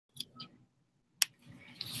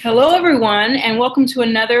Hello, everyone, and welcome to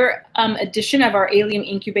another edition of our ALiEM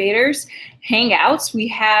Incubators Hangouts. We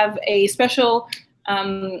have a special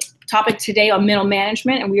topic today on middle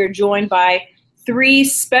management, and we are joined by three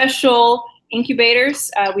special incubators.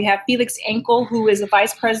 We have Felix Ankel, who is the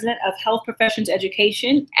Vice President of Health Professions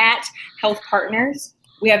Education at Health Partners.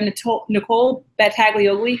 We have Nicole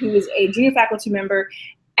Battaglioli, who is a junior faculty member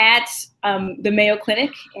at the Mayo Clinic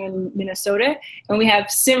in Minnesota. And we have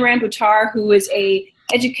Simran Buttar, who is a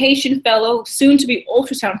education fellow, soon to be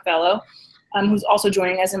ultrasound fellow, who's also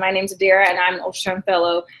joining us. And my name's Adaira, and I'm an ultrasound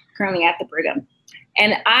fellow currently at the Brigham.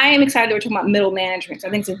 And I am excited that we're talking about middle management. So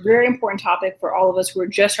I think it's a very important topic for all of us who are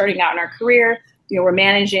just starting out in our career. You know, we're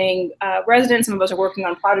managing residents. Some of us are working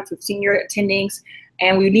on projects with senior attendings,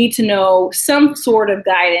 and we need to know some sort of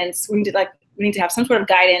guidance. We need to have some sort of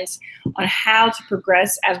guidance on how to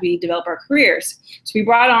progress as we develop our careers. So we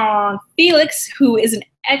brought on Felix, who is an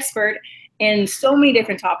expert in so many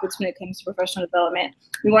different topics when it comes to professional development.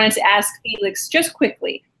 We wanted to ask Felix just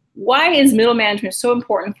quickly, why is middle management so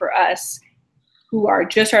important for us who are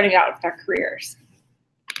just starting out with our careers?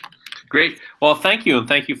 Great. Well, thank you, and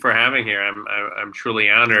thank you for having me here. I'm truly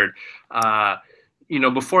honored. You know,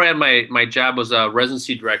 before I had my job was a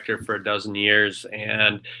residency director for 12 years,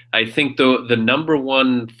 and I think the number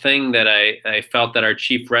one thing that I felt that our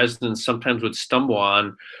chief residents sometimes would stumble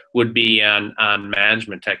on would be on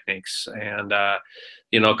management techniques. And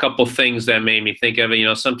you know, a couple things that made me think of it. You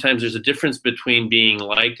know, sometimes there's a difference between being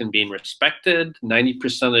liked and being respected.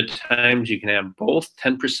 90% of the times you can have both.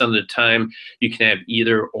 10% of the time you can have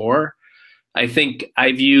either or. I think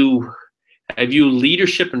I view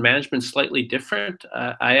leadership and management slightly different.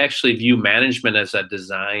 I actually view management as a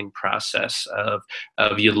design process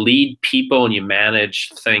of you lead people and you manage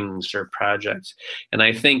things or projects. And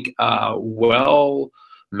I think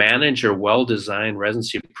well-managed or well-designed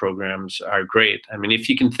residency programs are great. I mean, if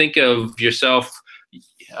you can think of yourself,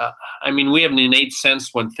 I mean, we have an innate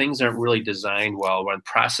sense when things aren't really designed well, when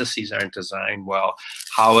processes aren't designed well,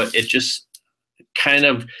 how it just kind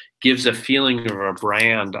of gives a feeling of a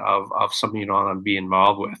brand of something you don't want to be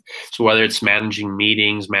involved with. So whether it's managing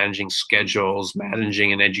meetings, managing schedules,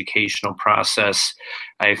 managing an educational process,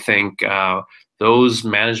 I think those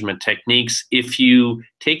management techniques, if you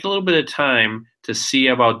take a little bit of time to see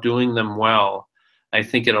about doing them well, I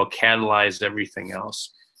think it'll catalyze everything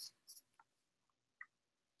else.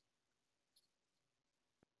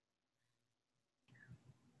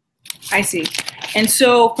 I see. And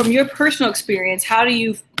so from your personal experience, how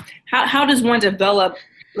does one develop,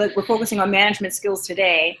 like we're focusing on management skills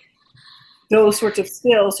today, those sorts of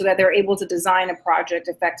skills so that they're able to design a project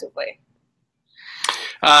effectively?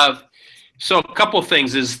 So a couple of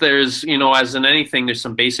things is there's, you know, as in anything, there's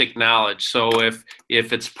some basic knowledge. So if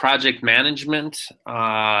it's project management,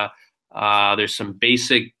 there's some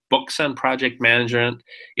basic books on project management.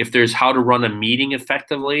 If there's how to run a meeting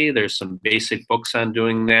effectively, there's some basic books on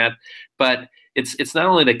doing that. But it's not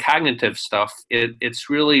only the cognitive stuff, it's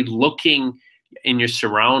really looking in your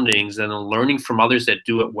surroundings and learning from others that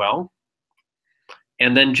do it well,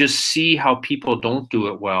 and then just see how people don't do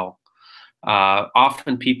it well.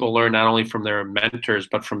 Often people learn not only from their mentors,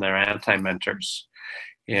 but from their anti-mentors.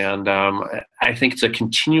 And I think it's a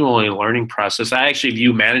continually learning process. I actually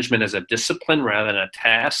view management as a discipline rather than a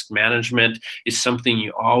task. Management is something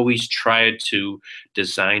you always try to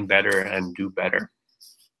design better and do better.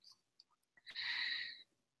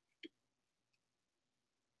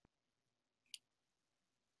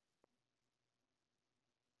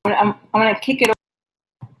 I'm going to kick it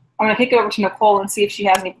over to Nicole and see if she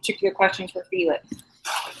has any particular questions for Felix.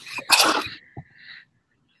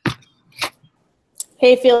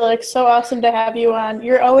 Hey, Felix, so awesome to have you on.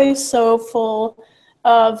 You're always so full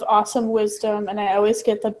of awesome wisdom, and I always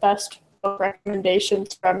get the best book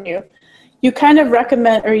recommendations from you. You kind of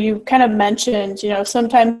recommend, or you kind of mentioned, you know,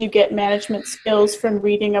 sometimes you get management skills from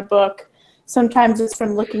reading a book. Sometimes it's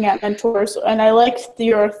from looking at mentors. And I liked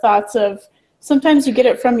your thoughts of sometimes you get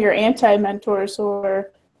it from your anti-mentors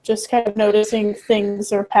or just kind of noticing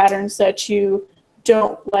things or patterns that you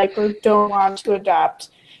don't like or don't want to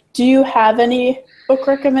adopt. Do you have any book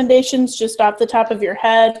recommendations just off the top of your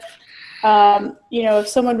head? You know, if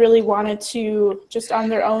someone really wanted to just on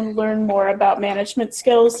their own learn more about management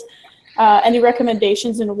skills, any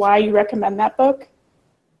recommendations and why you recommend that book?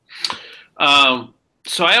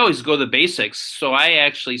 So I always go the basics. So I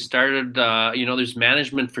actually started, you know, there's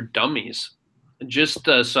Management for Dummies, just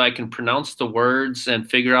so I can pronounce the words and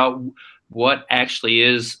figure out what actually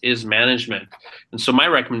is management. And so my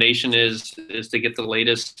recommendation is to get the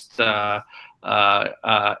latest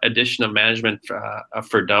edition of Management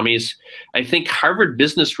for Dummies. I think Harvard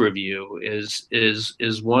Business Review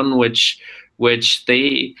is one which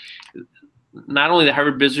they, not only the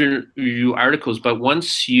Harvard Business Review articles, but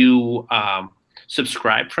once you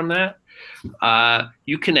subscribe from that,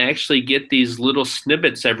 you can actually get these little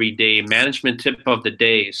snippets every day, management tip of the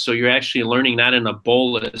day. So you're actually learning not in a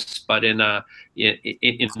bolus, but in a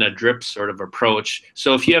drip sort of approach.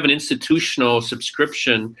 So if you have an institutional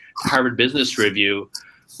subscription to Harvard Business Review,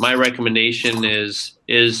 my recommendation is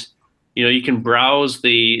you can browse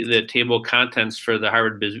the table of contents for the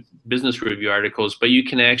Harvard Business Review articles, but you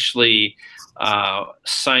can actually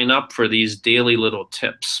sign up for these daily little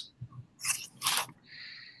tips.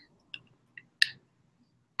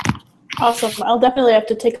 Awesome. I'll definitely have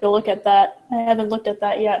to take a look at that. I haven't looked at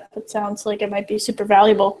that yet, but sounds like it might be super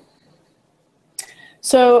valuable.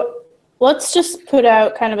 So let's just put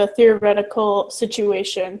out kind of a theoretical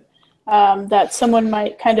situation that someone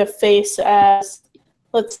might kind of face as,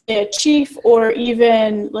 let's say, a chief, or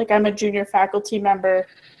even like I'm a junior faculty member.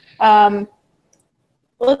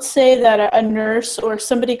 Let's say that a nurse or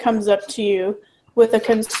somebody comes up to you with a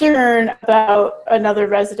concern about another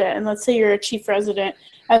resident, and let's say you're a chief resident,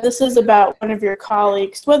 and this is about one of your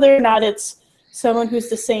colleagues, whether or not it's someone who's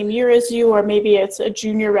the same year as you, or maybe it's a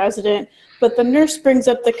junior resident, but the nurse brings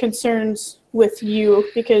up the concerns with you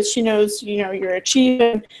because she knows you're a chief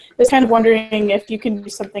and is kind of wondering if you can do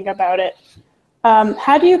something about it.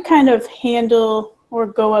 How do you kind of handle or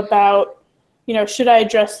go about, should I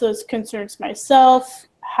address those concerns myself?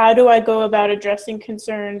 How do I go about addressing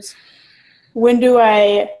concerns? When do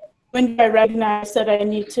I recognize that I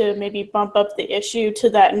need to maybe bump up the issue to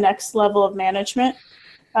that next level of management?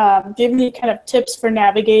 Do you have any kind of tips for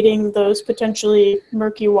navigating those potentially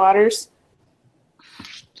murky waters?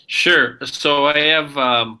 Sure. So I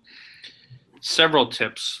have several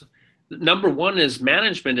tips. Number one is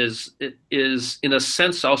management is in a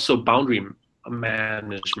sense also boundary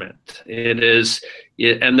management. And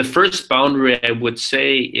the first boundary I would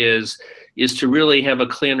say is to really have a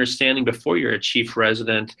clear understanding before you're a chief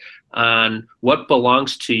resident on what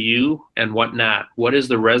belongs to you and what not. What is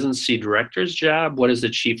the residency director's job? What is the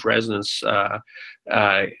chief resident's job?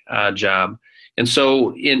 And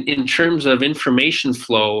so in terms of information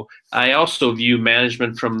flow, I also view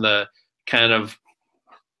management from the kind of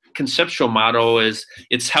conceptual model is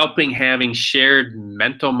it's helping having shared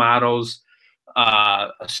mental models,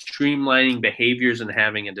 streamlining behaviors, and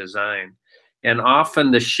having a design. And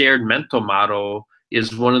often the shared mental model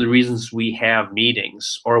is one of the reasons we have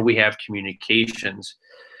meetings or we have communications.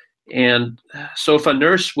 And so if a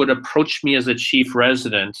nurse would approach me as a chief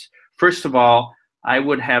resident, first of all, I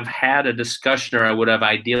would have had a discussion, or I would have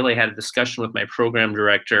ideally had a discussion with my program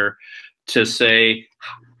director to say,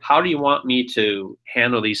 how do you want me to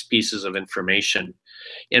handle these pieces of information?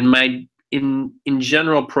 And in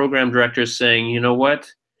general, program director is saying, you know what,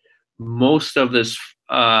 most of this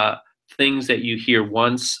things that you hear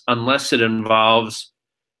once, unless it involves,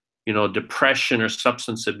 depression or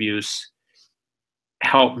substance abuse,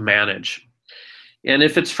 help manage. And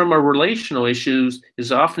if it's from a relational issues,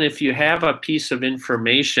 is often if you have a piece of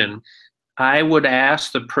information, I would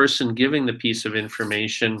ask the person giving the piece of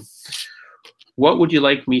information, what would you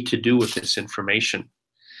like me to do with this information?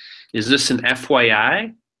 Is this an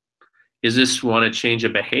FYI? Is this want to change a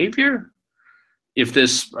behavior? If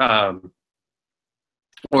this,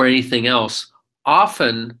 or anything else,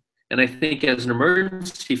 often, and I think as an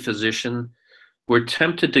emergency physician, we're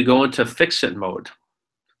tempted to go into fix-it mode.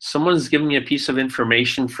 Someone's giving me a piece of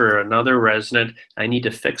information for another resident, I need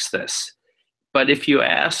to fix this. But if you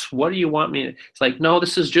ask, what do you want me to, it's like, no,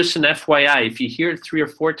 this is just an FYI. If you hear it 3 or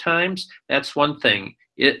 4 times, that's one thing.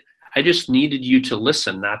 I just needed you to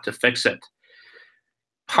listen, not to fix it.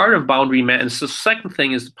 Part of boundary management, so the second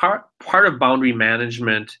thing is part of boundary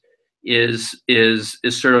management is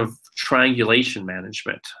sort of triangulation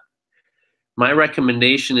management. My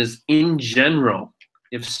recommendation is, in general,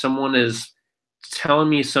 if someone is telling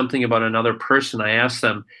me something about another person, I ask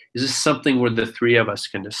them, is this something where the 3 of us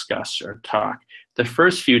can discuss or talk? The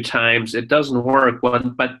first few times it doesn't work,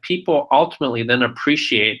 but people ultimately then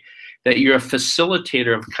appreciate that you're a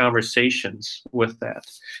facilitator of conversations with that.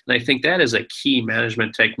 And I think that is a key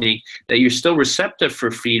management technique, that you're still receptive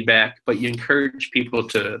for feedback, but you encourage people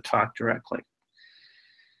to talk directly.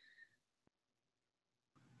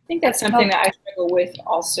 I think that's something that I struggle with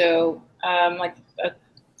also. Like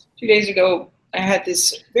 2 days ago, I had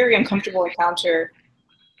this very uncomfortable encounter.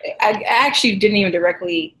 I actually didn't even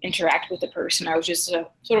directly interact with the person. I was just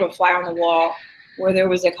sort of a fly on the wall, where there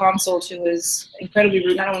was a consult who was incredibly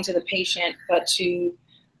rude, not only to the patient, but to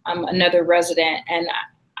another resident. And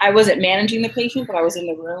I wasn't managing the patient, but I was in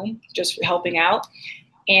the room just helping out.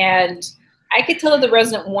 And I could tell that the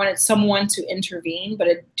resident wanted someone to intervene, but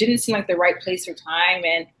it didn't seem like the right place or time.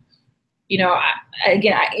 And, you know,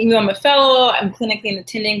 even though I'm a fellow, I'm clinically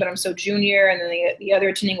attending, but I'm so junior. And then the other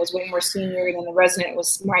attending was way more senior, and then the resident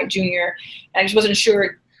was my junior. And I just wasn't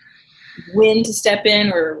sure when to step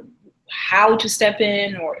in or how to step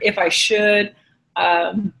in or if I should.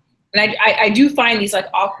 And I do find these like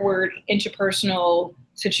awkward interpersonal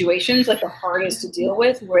situations like the hardest to deal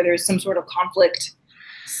with, where there's some sort of conflict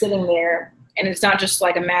sitting there. And it's not just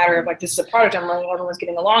like a matter of like, this is a project I'm running, everyone's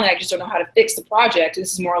getting along, and I just don't know how to fix the project.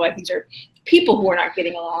 This is more like these are people who are not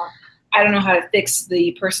getting along. I don't know how to fix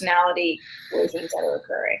the personality collisions that are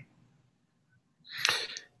occurring.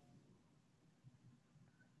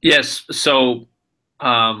 Yes, so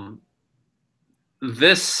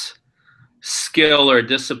this skill or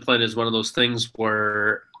discipline is one of those things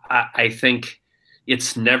where I think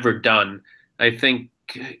it's never done. I think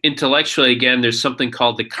intellectually, again, there's something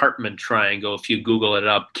called the Karpman triangle, if you Google it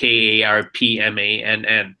up,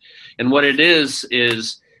 Karpmann. And what it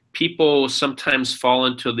is people sometimes fall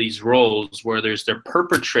into these roles where there's their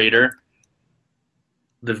perpetrator,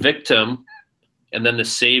 the victim, and then the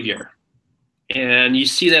savior. And you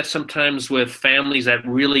see that sometimes with families that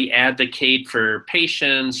really advocate for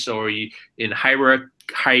patients or in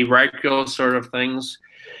hierarchical sort of things.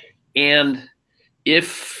 And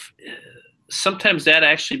if sometimes that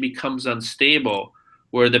actually becomes unstable,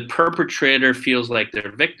 where the perpetrator feels like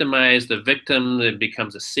they're victimized, the victim then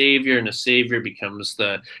becomes a savior, and the savior becomes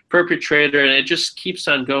the perpetrator, and it just keeps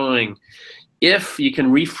on going. If you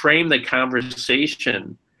can reframe the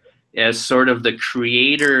conversation as sort of the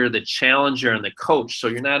creator, the challenger, and the coach, so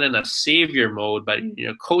you're not in a savior mode, but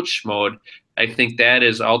coach mode, I think that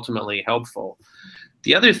is ultimately helpful.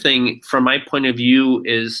 The other thing, from my point of view,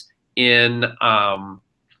 is in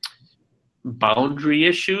boundary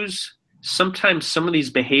issues. Sometimes some of these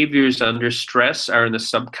behaviors under stress are in the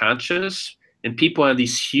subconscious, and people have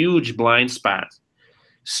these huge blind spots.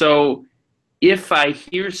 So if I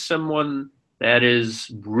hear someone that is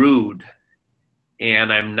rude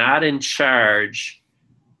and I'm not in charge,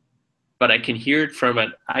 but I can hear it from it,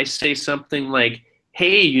 I say something like,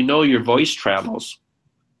 hey, your voice travels.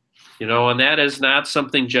 And that is not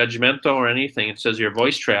something judgmental or anything. It says your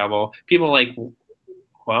voice travel. People are like,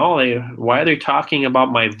 well, why are they talking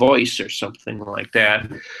about my voice or something like that?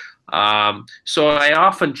 So I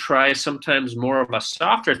often try sometimes more of a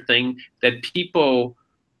softer thing that people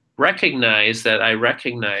recognize that I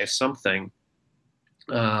recognize something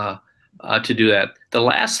to do that. The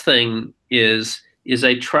last thing is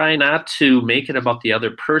I try not to make it about the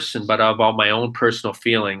other person, but about my own personal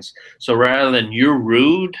feelings. So rather than you're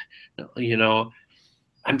rude,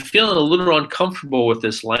 I'm feeling a little uncomfortable with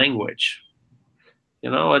this language.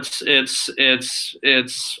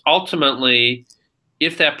 It's ultimately,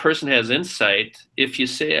 if that person has insight, if you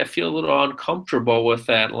say, I feel a little uncomfortable with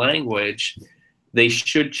that language, they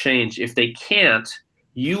should change. If they can't,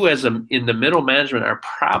 you in the middle management are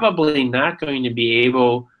probably not going to be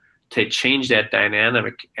able to change that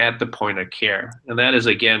dynamic at the point of care. And that is,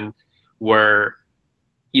 again, where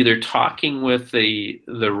either talking with the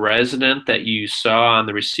resident that you saw on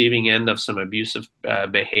the receiving end of some abusive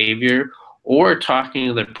behavior, or talking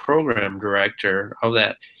to the program director of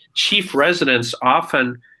that. Chief residents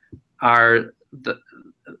often are the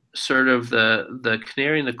sort of the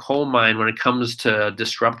canary in the coal mine when it comes to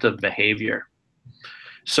disruptive behavior.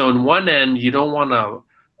 So in one end, you don't want to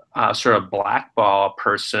sort of blackball a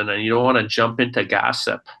person, and you don't want to jump into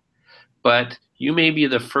gossip, but you may be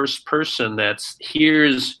the first person that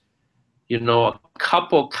hears, a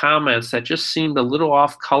couple comments that just seemed a little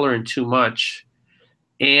off color and too much.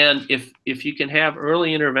 And if you can have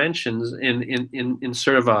early interventions in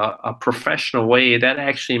sort of a professional way, that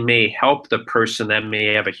actually may help the person that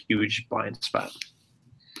may have a huge blind spot.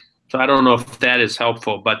 So I don't know if that is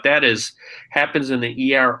helpful, but that happens in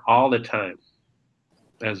the ER all the time,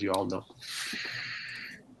 as you all know.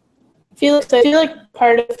 Felix, I feel like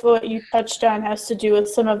part of what you touched on has to do with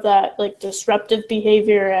some of that like disruptive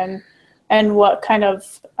behavior and what kind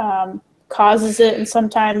of causes it, and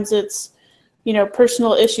sometimes it's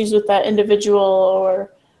personal issues with that individual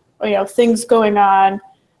or things going on.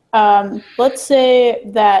 Let's say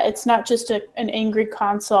that it's not just an angry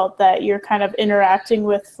consult that you're kind of interacting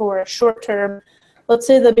with for a short term. Let's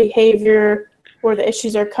say the behavior or the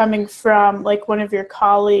issues are coming from like one of your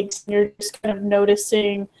colleagues, and you're just kind of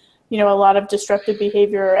noticing, a lot of disruptive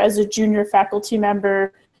behavior. As a junior faculty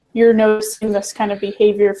member, you're noticing this kind of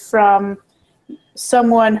behavior from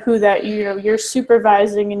someone who that you're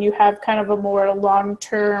supervising, and you have kind of a more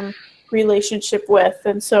long-term relationship with.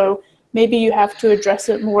 And so maybe you have to address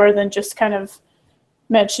it more than just kind of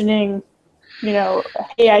mentioning, you know,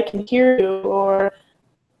 hey, I can hear you, or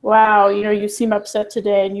wow, you know, you seem upset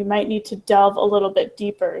today, and you might need to delve a little bit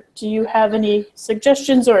deeper. Do you have any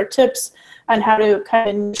suggestions or tips on how to kind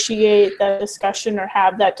of initiate that discussion or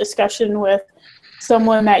have that discussion with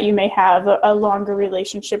someone that you may have a longer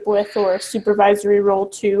relationship with or a supervisory role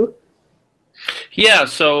to? Yeah,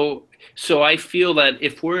 so I feel that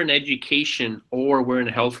if we're in education or we're in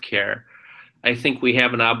healthcare, I think we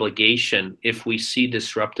have an obligation, if we see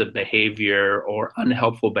disruptive behavior or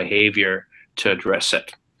unhelpful behavior, to address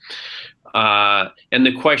it. And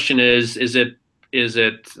the question is it,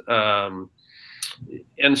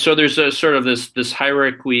 and so there's a sort of this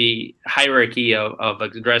hierarchy of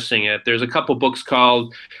addressing it. There's a couple books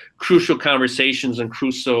called Crucial Conversations and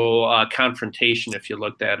Crucial Confrontation, if you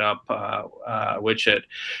look that up,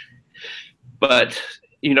 but,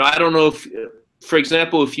 you know, I don't know if, for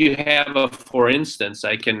example, if you have a for instance,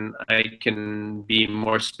 I can be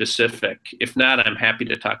more specific. If not, I'm happy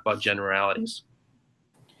to talk about generalities.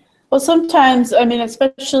 Well, sometimes, I mean,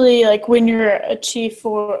 especially like when you're a chief,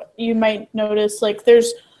 or you might notice like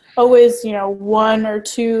there's always, you know, one or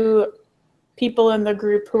two people in the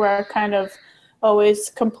group who are kind of always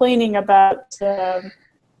complaining about,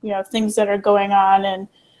 you know, things that are going on, and,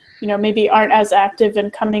 you know, maybe aren't as active in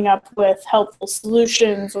coming up with helpful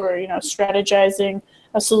solutions, or, you know, strategizing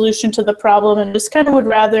a solution to the problem, and just kind of would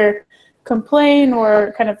rather complain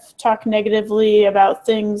or kind of talk negatively about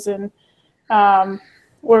things. And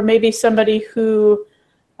or maybe somebody who,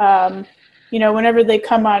 you know, whenever they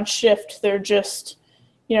come on shift, they're just,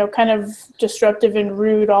 you know, kind of disruptive and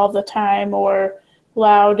rude all the time, or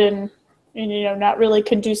loud and you know, not really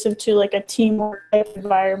conducive to like a teamwork type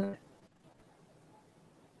environment.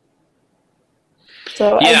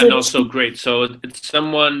 So yeah, no, so great. So it's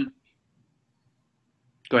someone,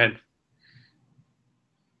 go ahead.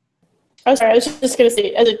 Oh, sorry, I was just going to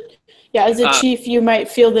say, as a chief, you might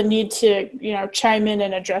feel the need to, you know, chime in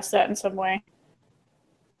and address that in some way.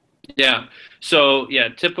 Yeah. So yeah,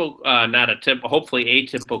 typical, hopefully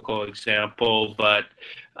atypical example, but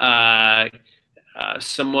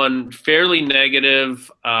someone fairly negative,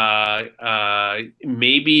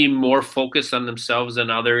 maybe more focused on themselves than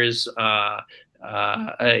others.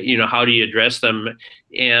 You know, how do you address them?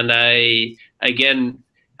 And I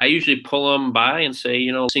usually pull them by and say,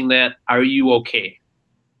 you know, seeing that, are you okay?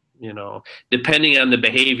 You know, depending on the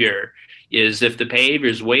behavior, is if the behavior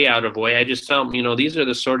is way out of way, I just tell them, you know, these are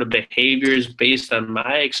the sort of behaviors based on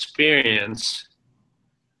my experience.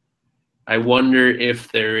 I wonder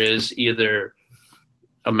if there is either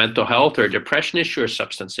a mental health or a depression issue or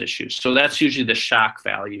substance issues. So that's usually the shock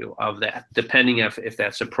value of that, depending if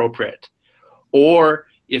that's appropriate. Or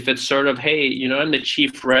if it's sort of, hey, you know, I'm the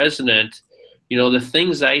chief resident, you know, the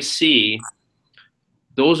things I see,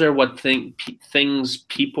 those are what things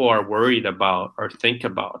people are worried about or think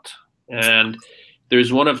about. And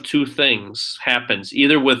there's one of two things happens.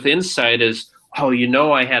 Either with insight is, oh, you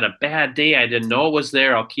know, I had a bad day, I didn't know it was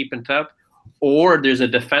there, I'll keep in touch. Or there's a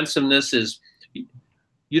defensiveness is,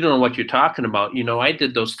 you don't know what you're talking about. You know, I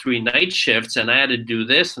did those 3 night shifts and I had to do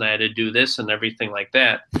this and I had to do this and everything like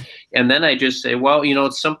that. And then I just say, well, you know,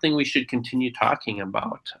 it's something we should continue talking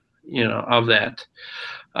about, you know, of that.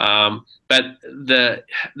 But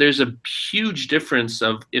there's a huge difference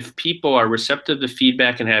of if people are receptive to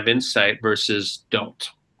feedback and have insight versus don't.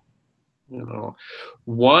 You know,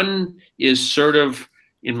 one is sort of,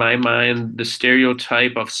 in my mind, the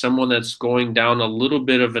stereotype of someone that's going down a little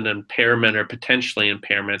bit of an impairment or potentially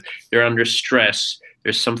impairment. They're under stress.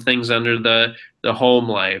 There's some things under the home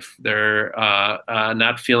life. They're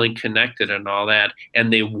not feeling connected and all that,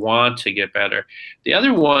 and they want to get better. The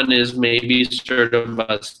other one is maybe sort of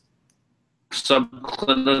a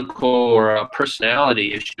subclinical or a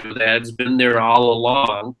personality issue that's been there all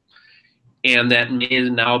along, and that may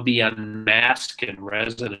now be unmasked in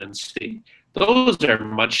residency. Those are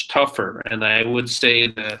much tougher, and I would say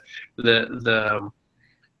the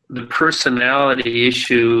personality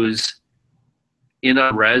issues in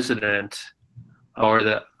a resident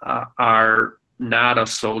or are not a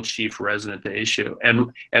sole chief resident issue.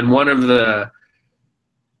 And one of the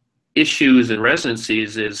issues in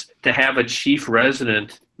residencies is to have a chief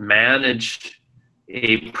resident manage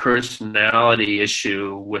a personality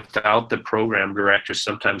issue without the program director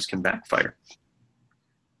sometimes can backfire.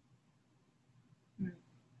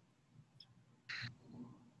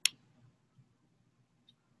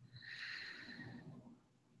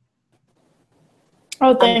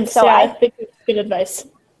 Oh, thanks. So yeah, I I think it's good advice.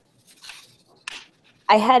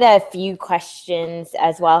 I had a few questions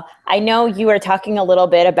as well. I know you were talking a little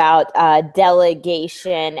bit about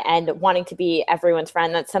delegation and wanting to be everyone's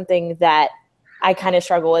friend. That's something that I kind of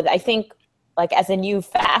struggle with. I think, like, as a new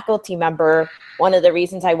faculty member, one of the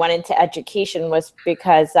reasons I went into education was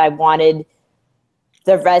because I wanted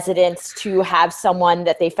the residents to have someone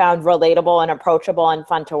that they found relatable and approachable and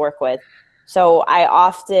fun to work with. So I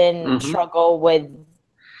often struggle with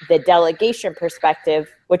the delegation perspective,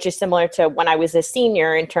 which is similar to when I was a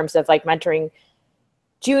senior in terms of like mentoring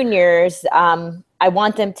juniors. I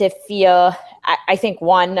want them to feel, I think,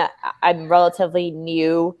 one, I'm relatively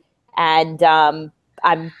new, and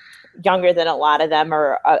I'm younger than a lot of them,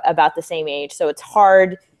 or about the same age. So it's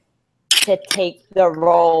hard to take the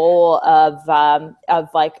role of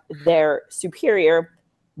like their superior.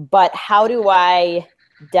 But how do I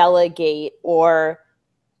delegate or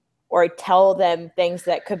tell them things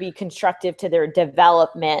that could be constructive to their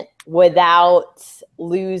development without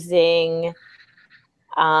losing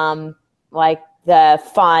like the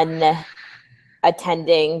fun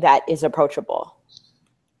attending that is approachable?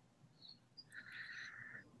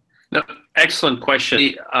 No, excellent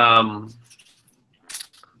question.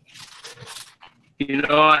 You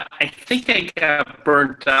know, I think I got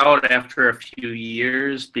burnt out after a few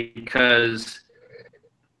years because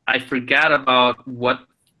I forgot about what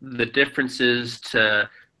the difference is to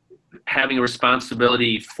having a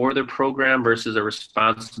responsibility for the program versus a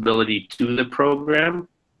responsibility to the program.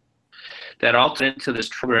 That altered into this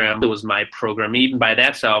program, it was my program. Even by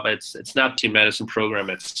that self, it's not the medicine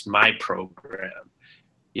program, it's my program.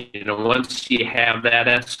 You know, once you have that,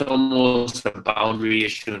 that's almost a boundary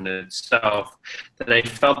issue in itself. That I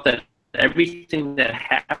felt that everything that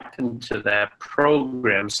happened to that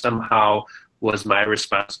program somehow was my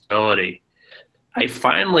responsibility. I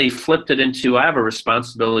finally flipped it into, I have a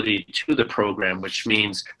responsibility to the program, which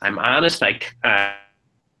means I'm honest.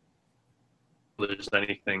 There's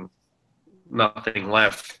nothing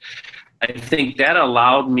left. I think that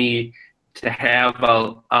allowed me to have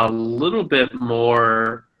a little bit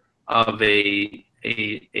more of a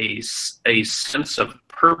sense of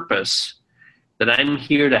purpose, that I'm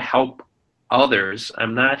here to help others.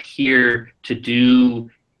 I'm not here to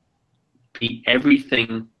be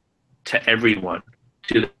everything to everyone.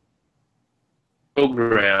 To the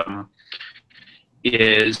program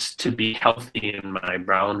is to be healthy in my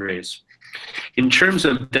boundaries. In terms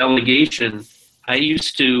of delegation, I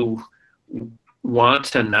used to want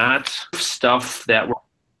to not stuff that were,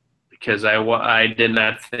 because I did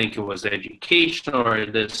not think it was educational or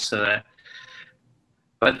this and that.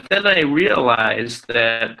 But then I realized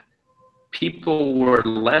that people were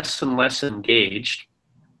less and less engaged,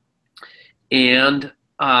 and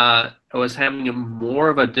I was having more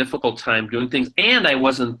of a difficult time doing things, and I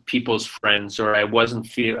wasn't people's friends, or I wasn't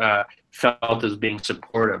felt as being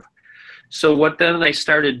supportive. So what then I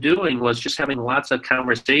started doing was just having lots of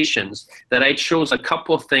conversations, that I chose a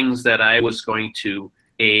couple of things that I was going to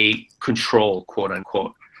control, quote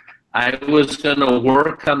unquote. I was going to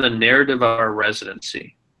work on the narrative of our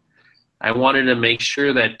residency. I wanted to make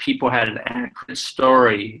sure that people had an accurate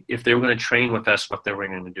story if they were going to train with us, what they were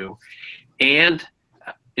going to do. And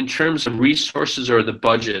in terms of resources or the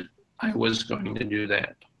budget, I was going to do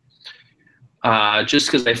that. Just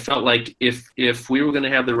because I felt like if we were going to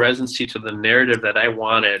have the residency to the narrative that I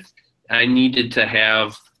wanted, I needed to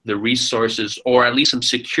have the resources, or at least some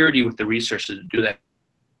security with the resources to do that.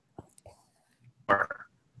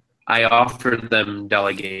 I offered them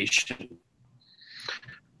delegation.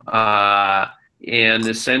 And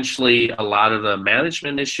essentially a lot of the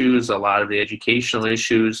management issues, a lot of the educational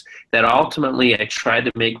issues, that ultimately I tried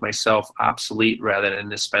to make myself obsolete rather than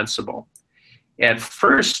indispensable. At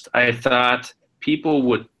first, I thought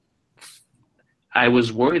I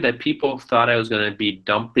was worried that people thought I was going to be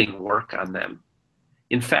dumping work on them.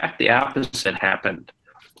 In fact, the opposite happened.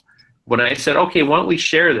 When I said, okay, why don't we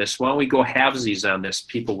share this? Why don't we go halvesies on this?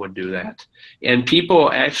 People would do that. And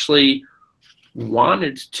people actually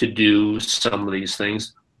wanted to do some of these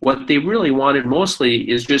things. What they really wanted mostly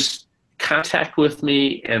is just contact with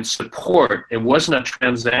me and support. It wasn't a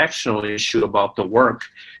transactional issue about the work.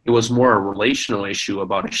 It was more a relational issue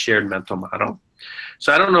about a shared mental model.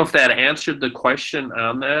 So I don't know if that answered the question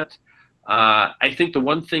on that. I think the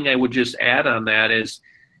one thing I would just add on that is,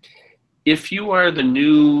 if you are the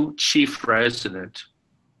new chief resident,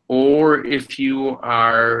 or if you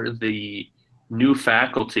are the new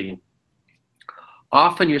faculty,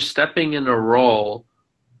 often you're stepping in a role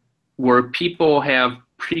where people have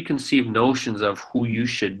preconceived notions of who you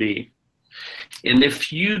should be. And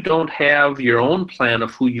if you don't have your own plan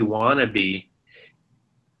of who you want to be,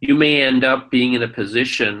 you may end up being in a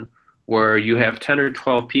position where you have 10 or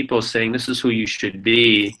 12 people saying this is who you should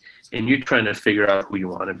be, and you're trying to figure out who you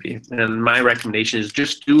want to be. And my recommendation is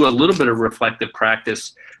just do a little bit of reflective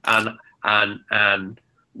practice on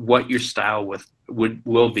what your style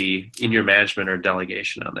will be in your management or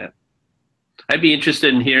delegation on that. I'd be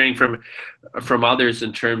interested in hearing from others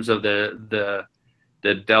in terms of the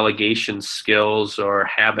delegation skills or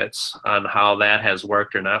habits on how that has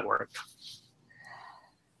worked or not worked.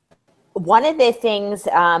 One of the things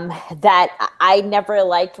that I never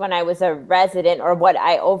liked when I was a resident, or what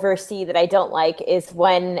I oversee that I don't like, is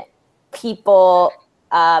when people,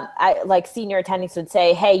 like senior attendings would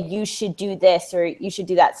say, hey, you should do this or you should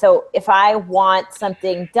do that. So if I want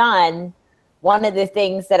something done, one of the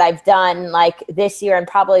things that I've done like this year and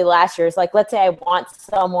probably last year is like, let's say I want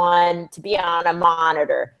someone to be on a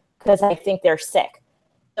monitor because I think they're sick.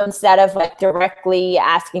 So instead of like directly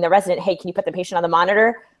asking the resident, hey, can you put the patient on the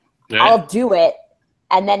monitor? Yeah. I'll do it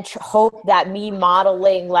and then hope that me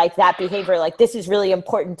modeling like that behavior, like this is really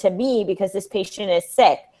important to me because this patient is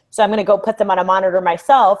sick. So I'm going to go put them on a monitor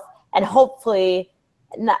myself, and hopefully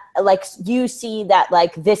not, like you see that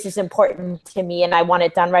like this is important to me and I want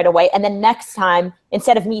it done right away. And then next time,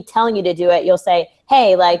 instead of me telling you to do it, you'll say,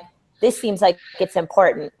 hey, like this seems like it's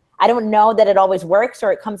important. I don't know that it always works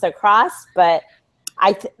or it comes across, but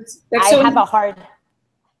I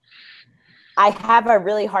have a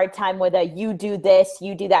really hard time with a you do this,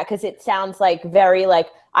 you do that, because it sounds like very like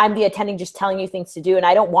I'm the attending just telling you things to do, and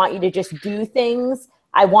I don't want you to just do things.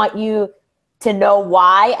 I want you to know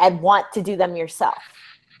why and want to do them yourself.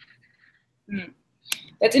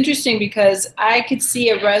 That's interesting because I could see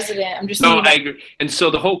a resident. I'm just I agree. And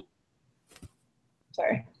so the whole.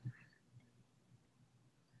 Sorry.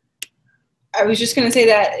 I was just going to say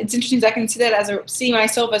that it's interesting. I can see that see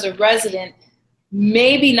myself as a resident,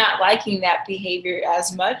 maybe not liking that behavior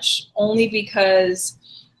as much, only because,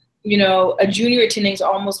 you know, a junior attending is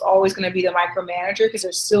almost always going to be the micromanager because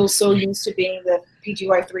they're still so used to being the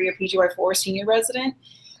PGY3 or PGY4 senior resident.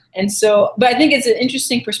 And so, but I think it's an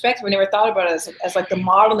interesting perspective. I never thought about it as like the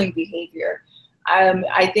modeling behavior.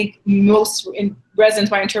 I think most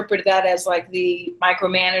residents might interpret that as like the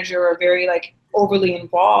micromanager or very like overly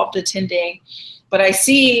involved attending. But I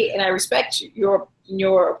see and I respect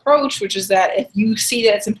your approach, which is that if you see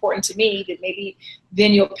that it's important to me, that maybe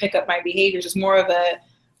then you'll pick up my behaviors. It's more of a,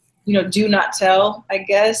 you know, do not tell, I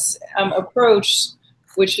guess, approach,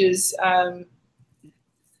 which is,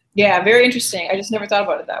 yeah, very interesting. I just never thought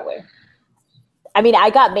about it that way. I mean, I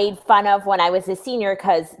got made fun of when I was a senior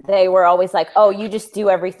because they were always like, oh, you just do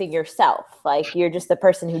everything yourself. Like, you're just the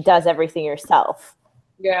person who does everything yourself.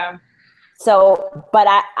 Yeah. So, but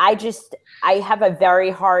I have a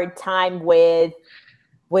very hard time with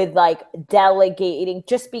like delegating,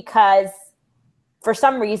 just because for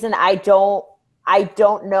some reason I don't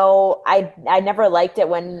know. I never liked it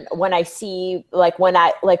when I see like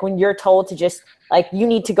when you're told to just like, you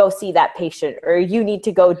need to go see that patient, or you need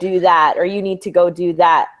to go do that, or you need to go do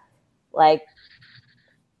that. Like,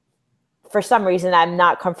 for some reason I'm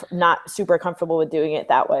not super comfortable with doing it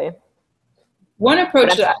that way. One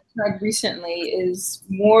approach that I've tried recently is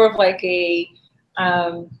more of like a, I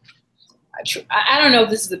don't know if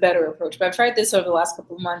this is a better approach, but I've tried this over the last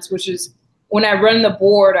couple of months, which is when I run the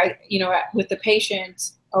board, with the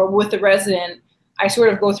patient or with the resident, I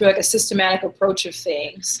sort of go through like a systematic approach of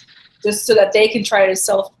things, just so that they can try to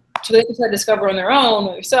discover on their own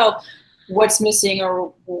or yourself what's missing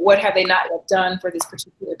or what have they not yet done for this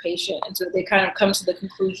particular patient, and so they kind of come to the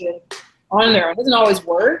conclusion on their own. It doesn't always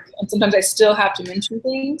work, and sometimes I still have to mention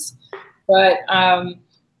things, but I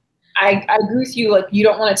agree with you. Like, you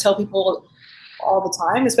don't want to tell people all the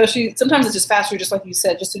time, especially sometimes it's just faster, just like you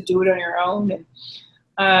said, just to do it on your own.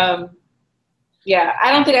 And yeah,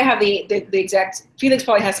 I don't think I have the exact. Felix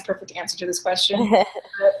probably has the perfect answer to this question.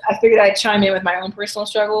 I figured I'd chime in with my own personal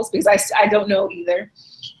struggles because I don't know either.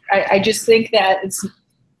 I just think that it's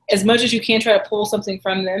as much as you can try to pull something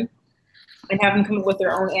from them and have them come up with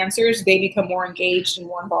their own answers, they become more engaged and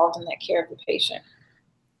more involved in that care of the patient.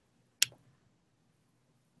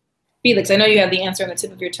 Felix, I know you have the answer on the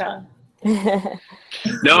tip of your tongue.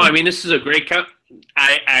 No, I mean, this is a great.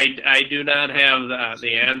 I do not have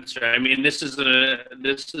the answer. I mean, this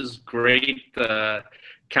is great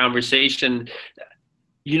conversation.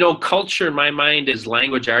 You know, culture in my mind is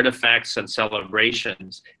language artifacts and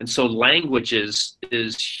celebrations, and so language is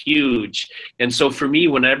huge. And so for me,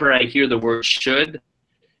 whenever I hear the word "should,"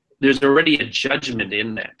 there's already a judgment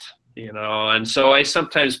in that. You know, and so I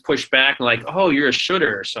sometimes push back and like, oh, you're a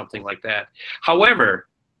shoulder or something like that. However,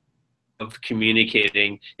 of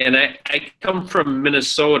communicating, and I come from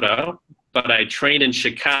Minnesota, but I trained in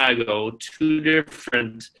Chicago, two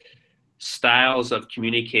different styles of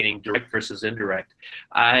communicating, direct versus indirect.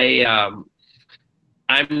 I'm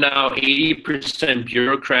now 80%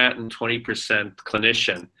 bureaucrat and 20%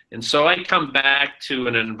 clinician. And so I come back to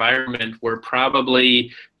an environment where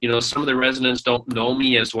probably, you know, some of the residents don't know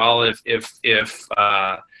me as well if they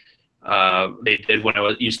did when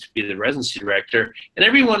I used to be the residency director. And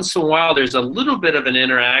every once in a while, there's a little bit of an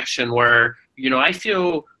interaction where, you know, I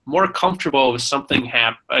feel more comfortable if something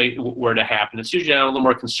were to happen. It's usually I'm a little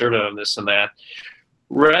more conservative on this and that.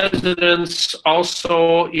 Residents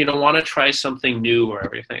also, you know, want to try something new or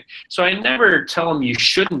everything. So I never tell them you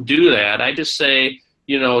shouldn't do that. I just say,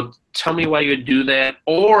 you know, tell me why you would do that.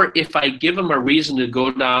 Or if I give them a reason to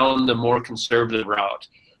go down the more conservative route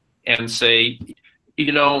and say,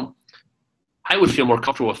 you know, I would feel more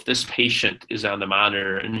comfortable if this patient is on the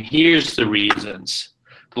monitor, and here's the reasons.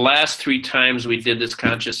 The last 3 times we did this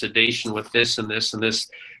conscious sedation with this and this and this,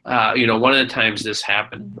 you know, one of the times this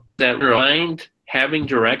happened. That mind having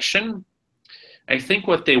direction, I think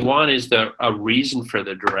what they want is a reason for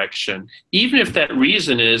the direction. Even if that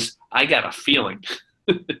reason is, I got a feeling.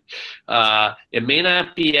 It may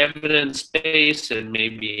not be evidence-based, it may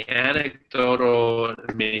be anecdotal,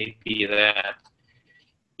 it may be that.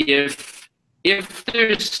 If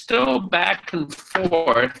there's still back and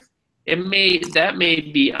forth, that may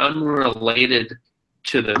be unrelated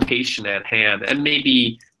to the patient at hand and may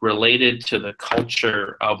be related to the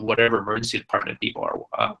culture of whatever emergency department people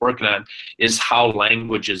are working on, is how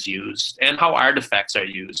language is used and how artifacts are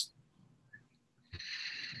used.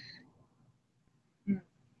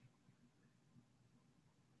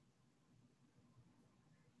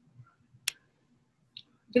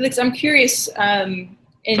 Felix, I'm curious. I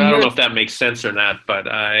don't know if that makes sense or not, but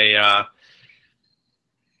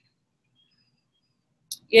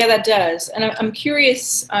yeah, that does. And I'm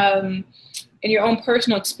curious, in your own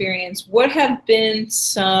personal experience, what have been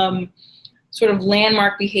some sort of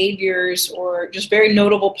landmark behaviors or just very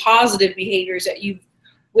notable positive behaviors that you've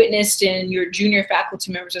witnessed in your junior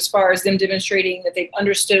faculty members as far as them demonstrating that they've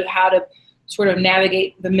understood how to sort of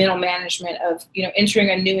navigate the middle management of, you know,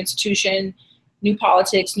 entering a new institution, new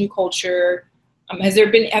politics, new culture? Have there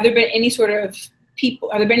been any sort of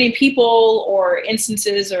people? Have there been any people or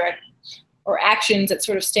instances or actions that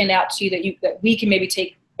sort of stand out to you that we can maybe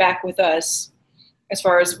take back with us, as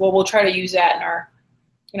far as, well, we'll try to use that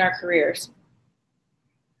in our careers?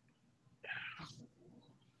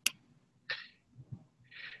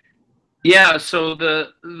 Yeah. So the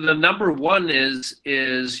number one is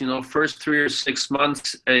you know, first 3 or 6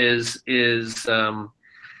 months is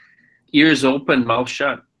ears open, mouth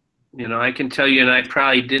shut. You know, I can tell you, and I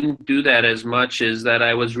probably didn't do that as much, is that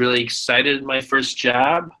I was really excited in my first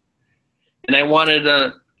job, and I wanted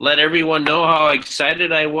to let everyone know how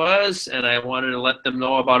excited I was, and I wanted to let them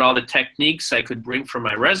know about all the techniques I could bring from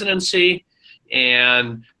my residency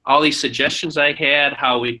and all these suggestions I had,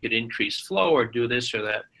 how we could increase flow or do this or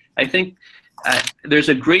that. I think there's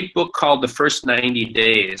a great book called The First 90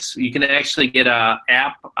 Days. You can actually get an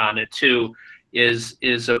app on it too, is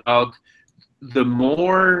about the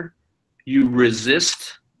more you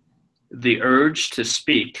resist the urge to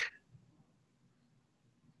speak,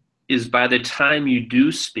 is by the time you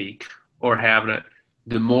do speak or have it,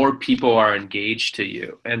 the more people are engaged to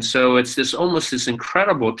you. And so it's this almost this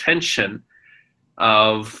incredible tension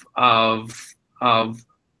of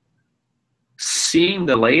seeing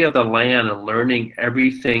the lay of the land and learning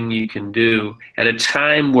everything you can do at a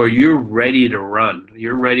time where you're ready to run.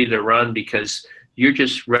 You're ready to run because you're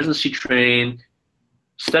just residency trained,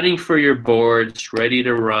 studying for your boards, ready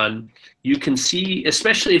to run. You can see,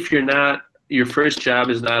 especially if your first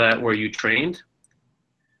job is not at where you trained,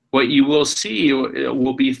 what you will see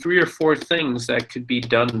will be 3 or 4 things that could be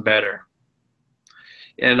done better.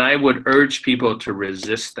 And I would urge people to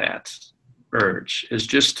resist that urge, is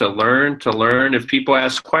just to learn. If people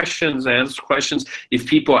ask questions, answer questions. If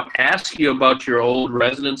people ask you about your old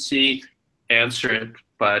residency, answer it.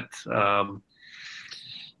 But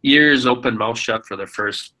ears open, mouth shut for the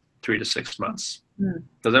first 3 to 6 months.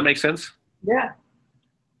 Does that make sense? Yeah.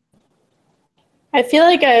 I feel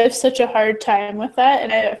like I have such a hard time with that,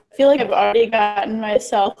 and I feel like I've already gotten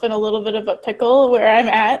myself in a little bit of a pickle where I'm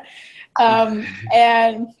at.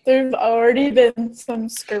 And there've already been some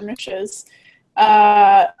skirmishes,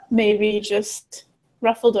 maybe just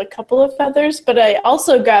ruffled a couple of feathers, but I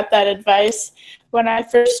also got that advice when I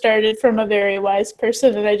first started from a very wise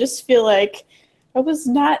person, and I just feel like I was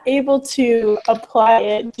not able to apply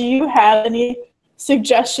it. Do you have any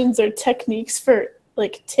suggestions or techniques for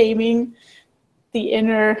like taming the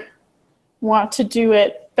inner want to do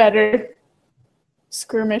it better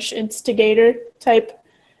skirmish instigator type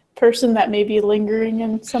person that may be lingering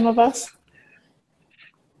in some of us?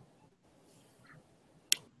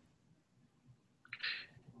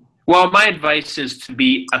 Well, my advice is to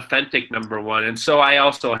be authentic, number one. And so I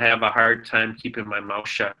also have a hard time keeping my mouth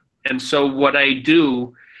shut. And so what I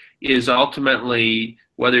do is ultimately,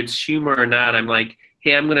 whether it's humor or not, I'm like,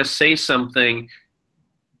 hey, I'm going to say something.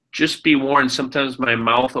 Just be warned, sometimes my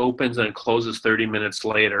mouth opens and closes 30 minutes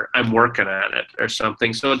later. I'm working on it or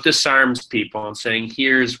something. So it disarms people and saying,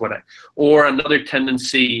 here's what or another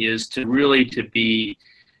tendency is to really to be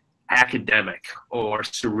academic or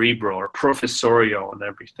cerebral or professorial and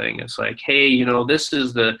everything. It's like, hey, you know, this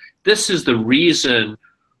is the reason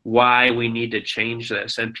why we need to change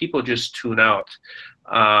this. And people just tune out.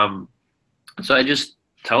 So I just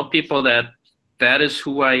tell people that that is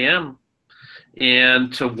who I am,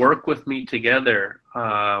 and to work with me together.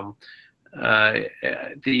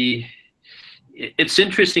 It's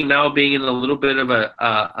interesting now being in a little bit of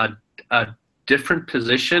a different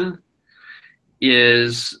position.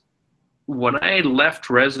 Is when I left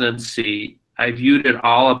residency, I viewed it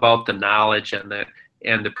all about the knowledge and the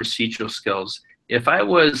procedural skills. If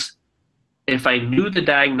I knew the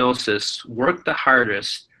diagnosis, worked the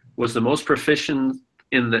hardest, was the most proficient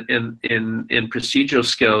in procedural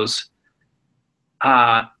skills,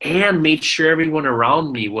 and made sure everyone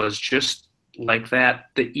around me was just like that,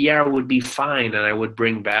 the ER would be fine and I would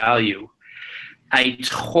bring value. I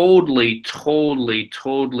totally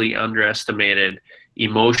underestimated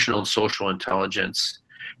emotional and social intelligence,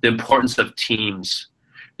 the importance of teams,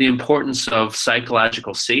 the importance of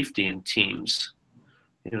psychological safety in teams.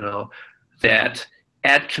 You know, that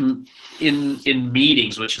in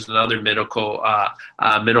meetings, which is another middle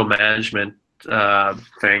management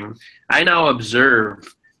thing, I now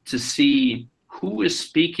observe to see who is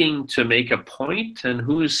speaking to make a point and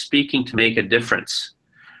who is speaking to make a difference.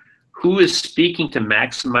 Who is speaking to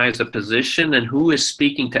maximize a position and who is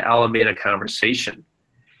speaking to elevate a conversation.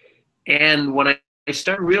 And when I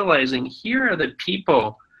start realizing here are the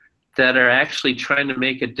people that are actually trying to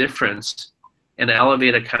make a difference and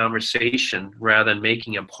elevate a conversation rather than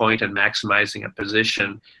making a point and maximizing a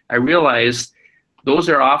position, I realized those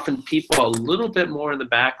are often people a little bit more in the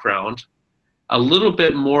background, a little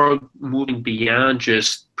bit more moving beyond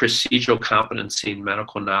just procedural competency and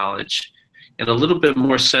medical knowledge, and a little bit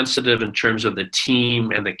more sensitive in terms of the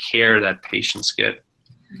team and the care that patients get.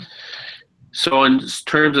 So in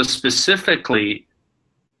terms of specifically,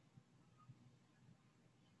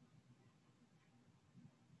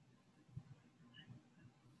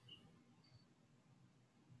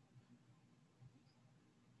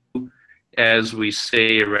 as we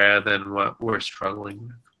say, rather than what we're struggling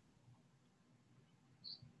with.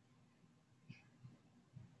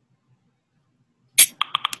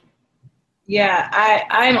 Yeah,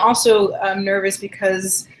 I'm also nervous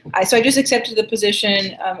because I just accepted the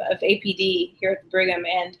position of APD here at the Brigham,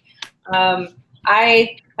 and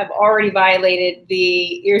I have already violated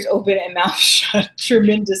the ears open and mouth shut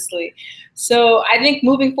tremendously. So I think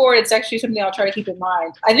moving forward, it's actually something I'll try to keep in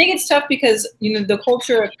mind. I think it's tough because, you know, the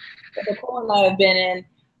culture that Nicole and I have been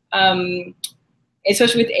in,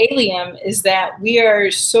 especially with ALiEM, is that we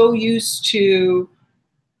are so used to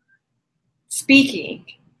speaking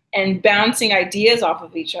and bouncing ideas off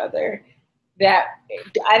of each other that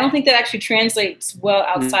I don't think that actually translates well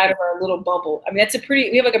outside of our little bubble. I mean,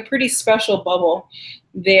 we have like a pretty special bubble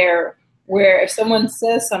there where if someone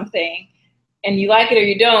says something and you like it or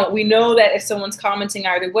you don't, we know that if someone's commenting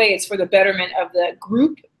either way, it's for the betterment of the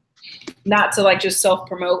group, not to like just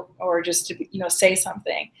self-promote or just to, you know, say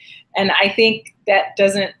something. And I think that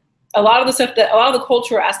doesn't, a lot of the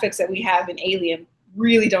cultural aspects that we have in ALiEM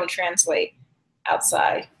really don't translate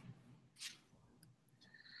outside.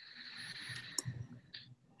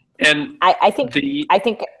 And I think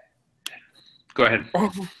go ahead.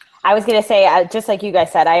 I was going to say, just like you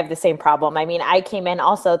guys said, I have the same problem. I mean, I came in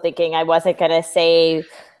also thinking I wasn't going to say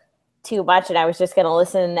too much and I was just going to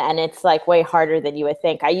listen, and it's like way harder than you would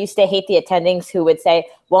think. I used to hate the attendings who would say,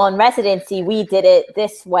 well, in residency, we did it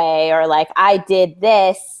this way, or like, I did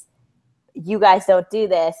this, you guys don't do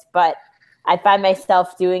this. But I find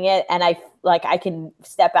myself doing it, and I can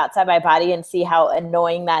step outside my body and see how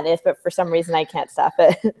annoying that is, but for some reason I can't stop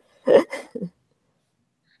it.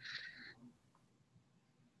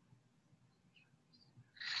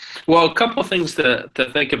 Well, a couple of things to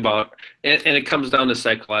think about, and it comes down to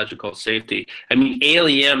psychological safety. I mean,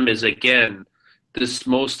 ALiEM is, again, this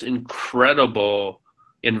most incredible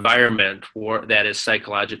environment that is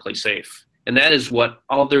psychologically safe. And that is what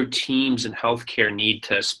other teams in healthcare need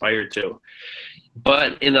to aspire to.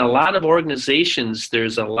 But in a lot of organizations,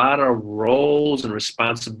 there's a lot of roles and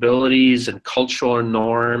responsibilities and cultural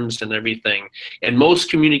norms and everything. And most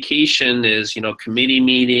communication is, you know, committee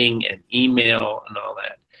meeting and email and all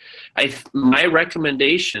that. My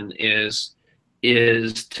recommendation is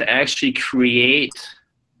to actually create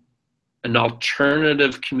an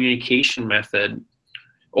alternative communication method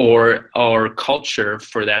or culture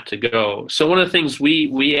for that to go. So one of the things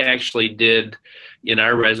we actually did in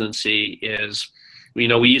our residency is, you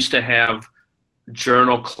know, we used to have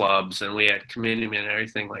journal clubs and we had committee and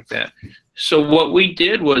everything like that. So what we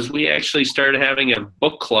did was we actually started having a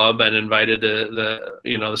book club and invited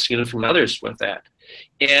the significant others with that.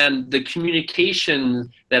 And the communication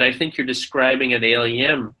that I think you're describing at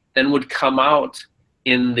ALiEM then would come out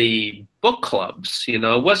in the book clubs. You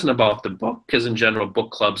know, it wasn't about the book, because in general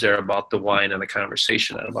book clubs are about the wine and the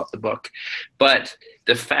conversation, not about the book. But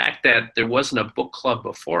the fact that there wasn't a book club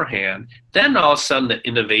beforehand, then all of a sudden the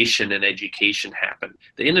innovation and education happened.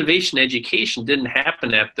 The innovation education didn't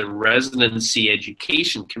happen at the residency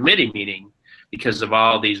education committee meeting because of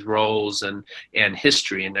all these roles and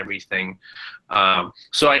history and everything.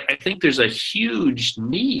 So I think there's a huge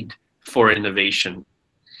need for innovation.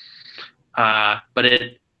 But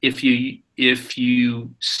if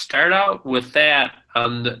you start out with that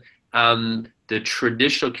on the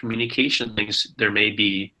traditional communication things, there may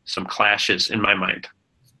be some clashes in my mind.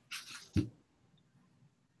 Does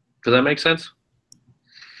that make sense?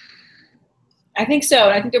 I think so.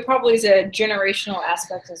 And I think there probably is a generational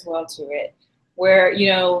aspect as well to it, where, you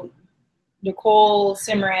know, Nicole,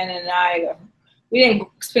 Simran, and I, we didn't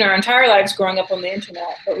spend our entire lives growing up on the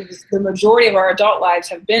internet, but the majority of our adult lives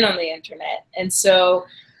have been on the internet. And so,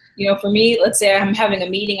 you know, for me, let's say I'm having a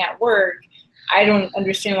meeting at work, I don't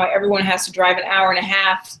understand why everyone has to drive an hour and a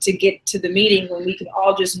half to get to the meeting when we can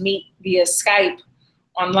all just meet via Skype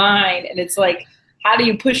online. And it's like, how do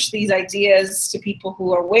you push these ideas to people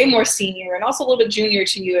who are way more senior and also a little bit junior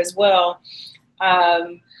to you as well?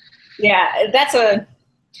 Yeah,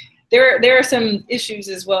 there are some issues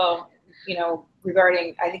as well, you know,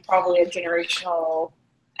 regarding, I think, probably a generational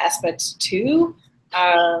aspect too,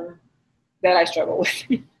 that I struggle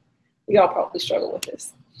with. We all probably struggle with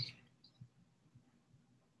this.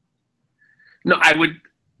 No, I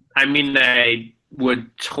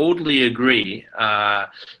would totally agree.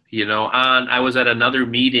 You know, I was at another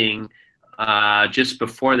meeting just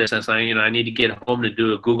before this, and I need to get home to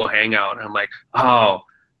do a Google Hangout. And I'm like, oh,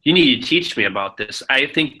 you need to teach me about this. I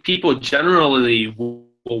think people generally will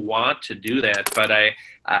want to do that, but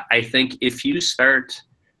I think if you start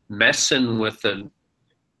messing with the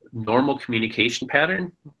normal communication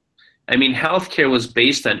pattern, I mean, healthcare was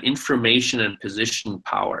based on information and position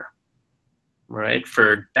power, right?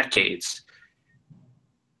 For decades.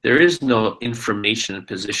 There is no information and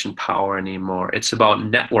position power anymore. It's about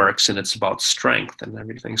networks and it's about strength and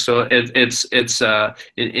everything. So it's an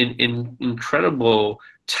incredible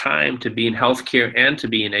time to be in healthcare and to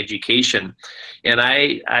be in education. And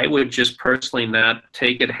I would just personally not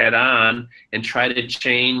take it head on and try to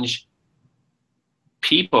change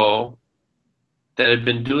people that have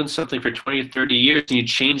been doing something for 20 or 30 years, and you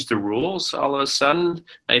change the rules all of a sudden.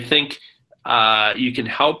 I think you can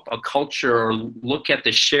help a culture or look at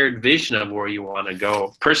the shared vision of where you want to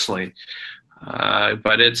go personally.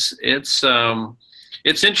 But it's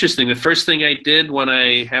interesting. The first thing I did when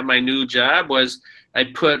I had my new job was I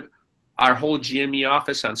put our whole GME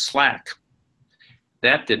office on Slack.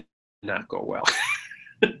 That did not go well.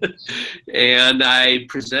 And I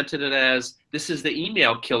presented it as, this is the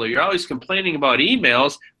email killer. You're always complaining about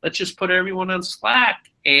emails. Let's just put everyone on Slack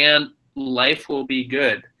and life will be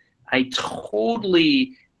good. I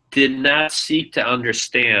totally did not seek to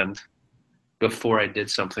understand before I did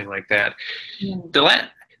something like that. Yeah. The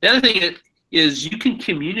other thing is you can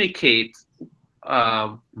communicate.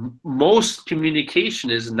 Most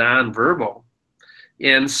communication is nonverbal.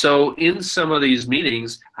 And so in some of these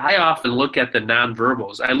meetings, I often look at the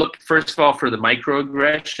nonverbals. I look, first of all, for the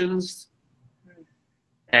microaggressions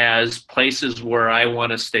as places where I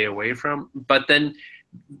want to stay away from. But then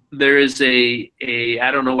there is I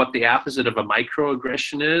don't know what the opposite of a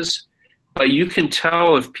microaggression is, but you can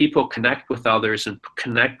tell if people connect with others and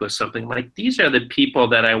connect with something like, these are the people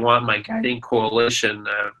that I want my guiding coalition.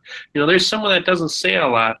 You know, there's someone that doesn't say a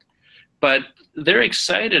lot, but they're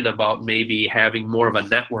excited about maybe having more of a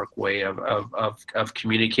network way of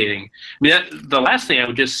communicating. I mean, the last thing I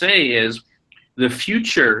would just say is the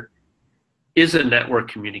future is a network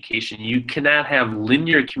communication. You cannot have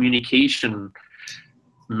linear communication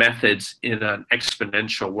methods in an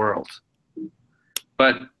exponential world.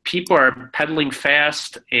 But people are pedaling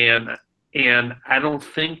fast, and I don't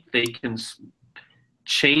think they can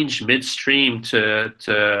change midstream to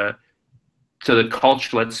the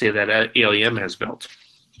culture, let's say, that ALiEM has built.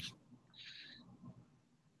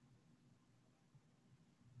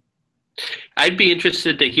 I'd be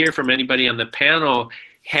interested to hear from anybody on the panel.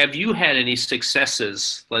 Have you had any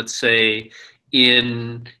successes, let's say,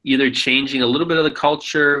 in either changing a little bit of the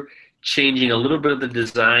culture, changing a little bit of the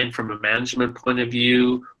design from a management point of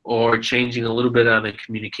view, or changing a little bit on the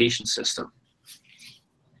communication system?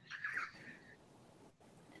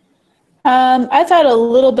 I've had a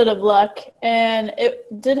little bit of luck, and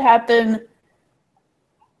it did happen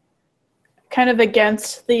kind of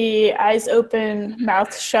against the eyes open,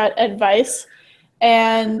 mouth shut advice.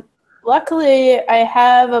 And luckily, I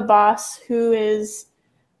have a boss who is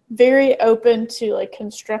very open to like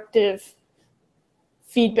constructive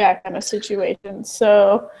feedback on a situation.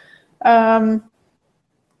 So I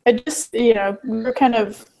just, we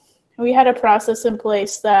had a process in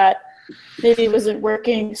place that maybe wasn't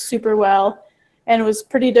working super well and was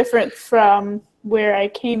pretty different from where I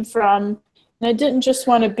came from. And I didn't just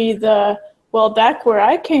want to be the, well, back where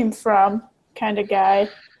I came from kind of guy.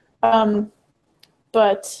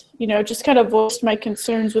 But, just kind of voiced my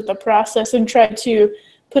concerns with the process and tried to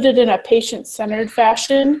put it in a patient-centered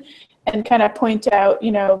fashion and kind of point out,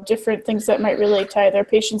 different things that might relate to either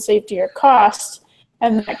patient safety or cost.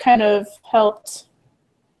 And that kind of helped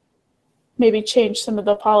maybe change some of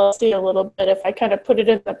the policy a little bit if I kind of put it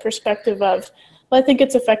in the perspective of, well, I think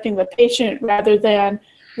it's affecting the patient rather than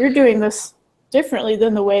you're doing this differently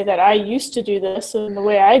than the way that I used to do this, and the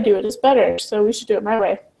way I do it is better, so we should do it my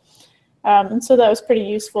way. And so that was pretty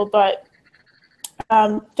useful, but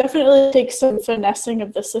definitely takes some finessing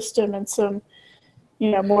of the system and some,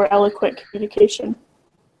 more eloquent communication.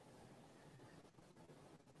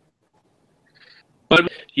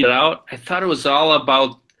 But I thought it was all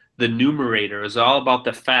about the numerator. It was all about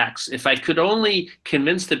the facts. If I could only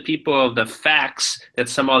convince the people of the facts, that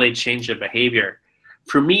somehow they change their behavior.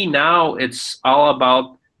 For me now, it's all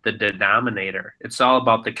about the denominator. It's all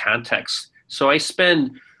about the context. So I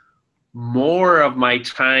spend more of my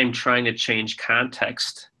time trying to change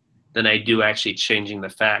context than I do actually changing the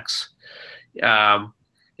facts.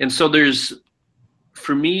 And so there's,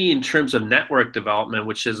 for me, in terms of network development,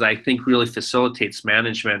 which is, I think, really facilitates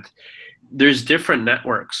management, there's different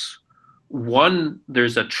networks. One,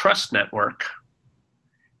 there's a trust network.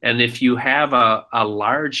 And if you have a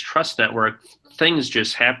large trust network, things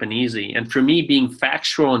just happen easy. And for me, being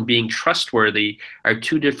factual and being trustworthy are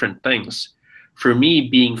two different things. For me,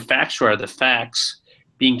 being factual are the facts.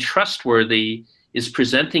 Being trustworthy is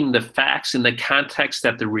presenting the facts in the context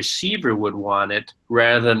that the receiver would want it,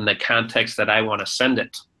 rather than the context that I want to send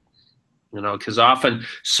it. Because often,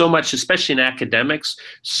 so much, especially in academics,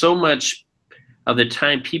 so much of the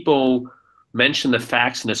time people mention the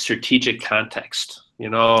facts in a strategic context.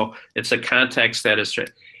 It's a context that is.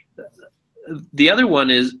 The other one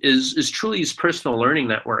is truly these personal learning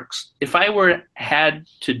networks. If I had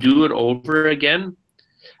to do it over again,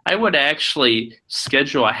 I would actually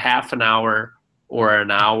schedule a half an hour or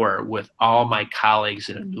an hour with all my colleagues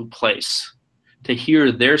in a new place to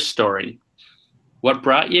hear their story. What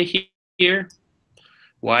brought you here?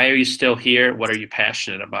 Why are you still here? What are you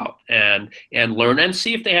passionate about? And learn and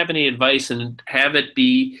see if they have any advice, and have it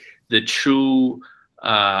be the true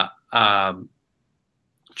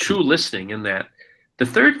listening in that. The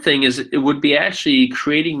third thing is, it would be actually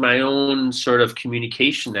creating my own sort of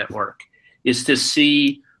communication network, is to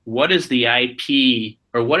see what is the IP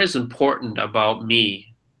or what is important about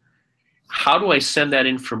me. How do I send that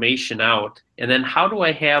information out? And then how do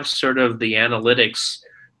I have sort of the analytics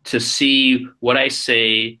to see what I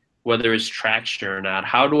say, whether it's traction or not?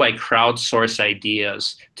 How do I crowdsource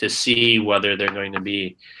ideas to see whether they're going to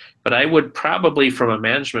be? But I would probably, from a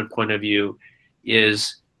management point of view,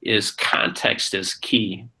 is context is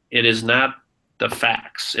key. It is not the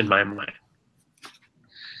facts in my mind.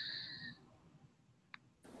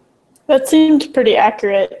 That seemed pretty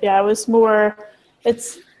accurate. Yeah, it was more,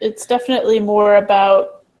 it's definitely more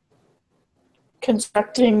about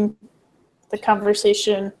constructing the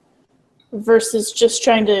conversation versus just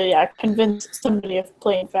trying to convince somebody of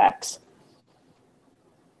plain facts.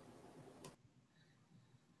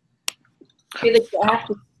 Felix,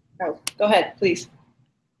 go ahead, please.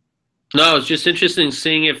 No, it's just interesting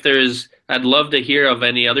seeing if there's, I'd love to hear of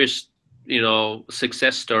any other,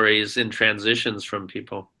 success stories in transitions from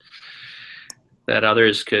people that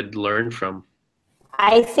others could learn from.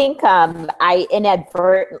 I think I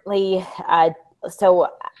inadvertently, so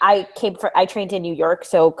I trained in New York,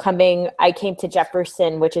 so I came to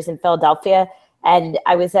Jefferson, which is in Philadelphia, and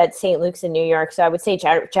I was at St. Luke's in New York, so I would say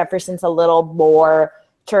Jefferson's a little more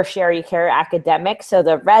tertiary care academics. So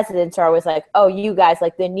the residents are always like, oh, you guys,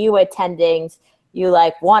 like the new attendings, you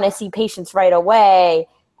like want to see patients right away,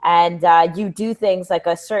 and you do things like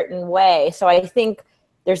a certain way. So I think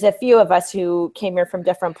there's a few of us who came here from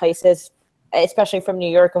different places, especially from New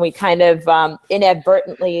York, and we kind of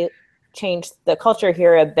inadvertently changed the culture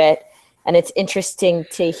here a bit. And it's interesting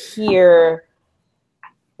to hear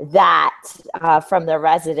that from the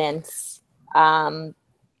residents.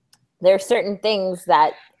 There are certain things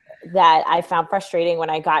that I found frustrating when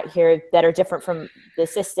I got here that are different from the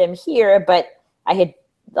system here, but I had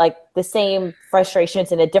like the same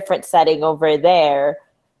frustrations in a different setting over there.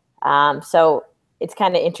 So it's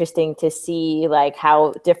kind of interesting to see like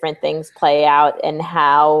how different things play out and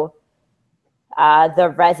how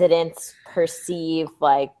the residents perceive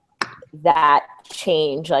like that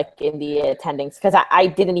change like in the attendings, because I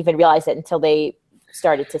didn't even realize it until they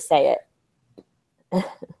started to say it.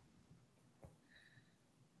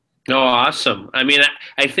 No, awesome. I mean,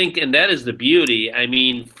 I think, and that is the beauty. I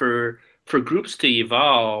mean, for groups to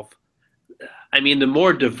evolve, I mean, the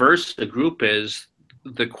more diverse the group is,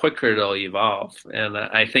 the quicker they'll evolve. And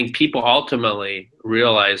I think people ultimately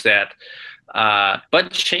realize that.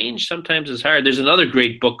 But change sometimes is hard. There's another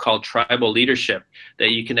great book called Tribal Leadership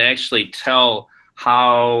that you can actually tell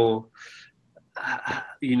how,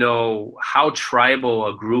 you know, how tribal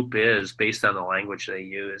a group is based on the language they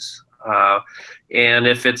use. And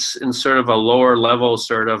if it's in sort of a lower level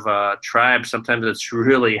sort of tribe, sometimes it's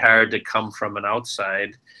really hard to come from an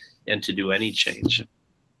outside and to do any change.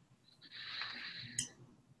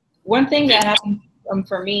 One thing that happened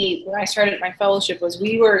for me when I started my fellowship was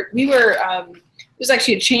we were it was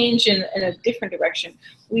actually a change in a different direction.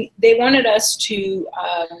 They wanted us to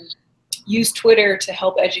use Twitter to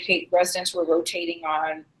help educate residents who are rotating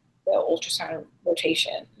on the ultrasound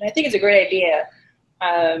rotation. And I think it's a great idea.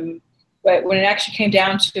 But when it actually came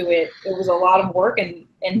down to it, it was a lot of work, and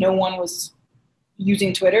no one was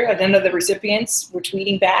using Twitter. None of the recipients were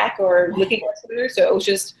tweeting back or looking at Twitter. So it was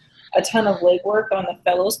just a ton of legwork on the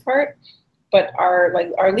fellows' part. But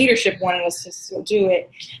our leadership wanted us to still do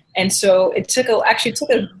it, and so it took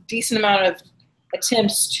a decent amount of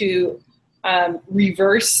attempts to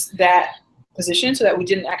reverse that position so that we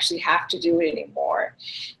didn't actually have to do it anymore.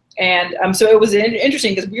 And so it was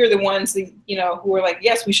interesting because we were the ones that, you know, who were like,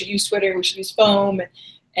 yes, we should use Twitter, we should use foam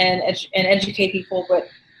and educate people. But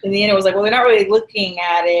in the end, it was like, well, they're not really looking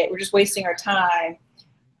at it. We're just wasting our time.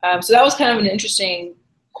 So that was kind of an interesting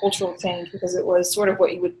cultural change because it was sort of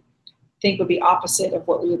what you would think would be opposite of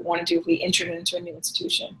what we would want to do if we entered into a new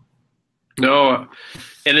institution. No,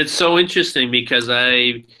 and it's so interesting because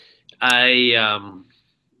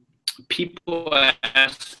people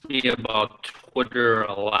ask me about Twitter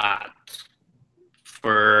a lot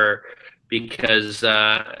because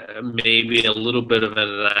maybe a little bit of an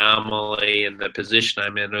anomaly in the position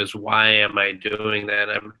I'm in is why am I doing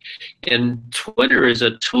that? And Twitter is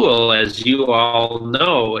a tool, as you all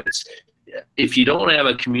know. If you don't have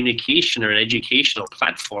a communication or an educational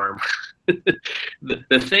platform,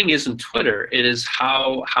 the thing isn't Twitter. It is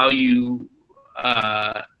how you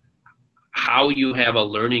have a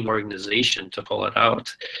learning organization to pull it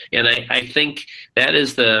out. And I think that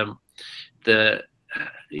is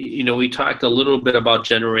you know, we talked a little bit about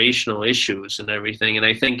generational issues and everything, and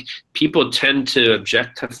I think people tend to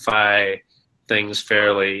objectify things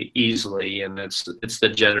fairly easily, and it's the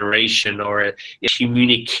generation or a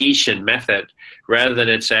communication method rather than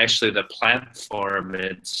it's actually the platform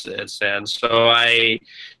it's and so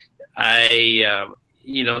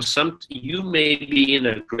you know, you may be in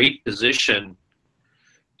a great position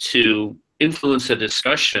to influence a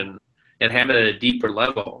discussion and have it at a deeper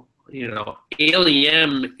level. You know,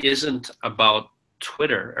 ALiEM isn't about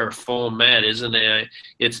Twitter or FOAMed, isn't it?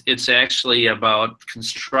 It's actually about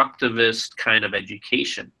constructivist kind of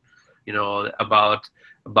education, you know, about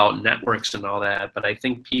networks and all that. But I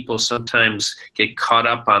think people sometimes get caught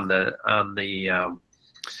up on the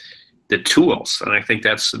tools, and I think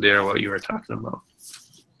that's what you were talking about.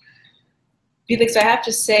 Felix, I have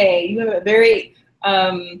to say, you have a very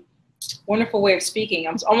wonderful way of speaking.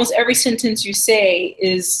 Almost every sentence you say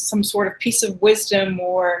is some sort of piece of wisdom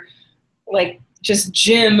or like just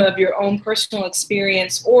gem of your own personal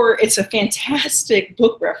experience, or it's a fantastic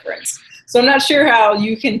book reference. So I'm not sure how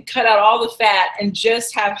you can cut out all the fat and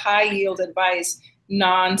just have high yield advice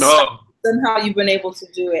non-stop. Oh. Somehow you've been able to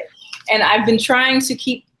do it. And I've been trying to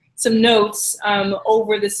keep some notes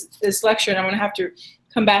over this lecture, and I'm gonna have to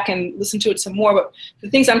come back and listen to it some more. But the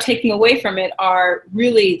things I'm taking away from it are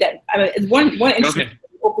really that, one interesting thing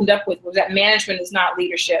you opened up with was that management is not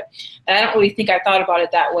leadership. And I don't really think I thought about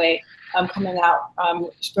it that way. coming out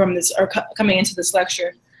from this, or coming into this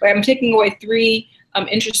lecture. But I'm taking away 3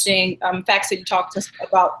 interesting facts that you talked to us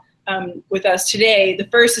about with us today. The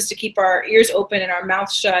first is to keep our ears open and our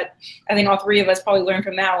mouths shut. I think all 3 of us probably learned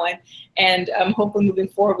from that one. And hopefully moving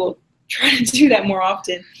forward, we'll try to do that more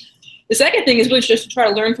often. The second thing is really just to try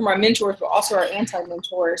to learn from our mentors, but also our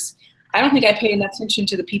anti-mentors. I don't think I pay enough attention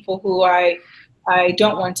to the people who I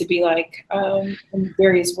don't want to be like in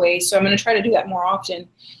various ways. So I'm going to try to do that more often.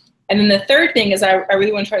 And then the third thing is I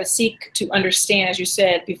really want to try to seek to understand, as you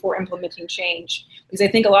said, before implementing change. Because I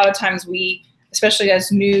think a lot of times we, especially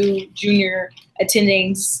as new junior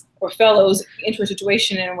attendings or fellows, enter a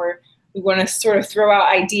situation and we want to sort of throw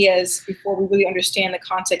out ideas before we really understand the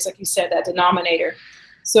context, like you said, that denominator.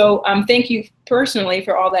 So thank you personally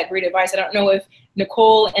for all that great advice. I don't know if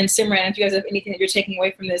Nicole and Simran, if you guys have anything that you're taking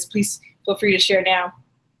away from this, please feel free to share now.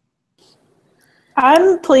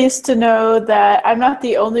 I'm pleased to know that I'm not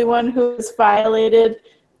the only one who has violated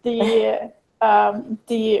the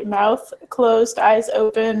mouth closed, eyes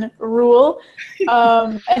open rule.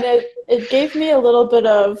 And it gave me a little bit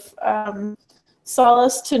of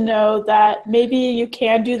solace to know that maybe you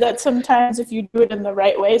can do that sometimes if you do it in the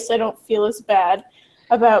right way, so I don't feel as bad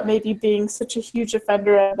about maybe being such a huge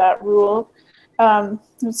offender of that rule.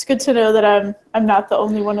 It's good to know that I'm not the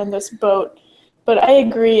only one in this boat. But I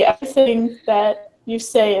agree, everything that you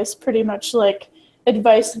say is pretty much like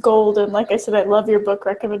advice gold, and like I said, I love your book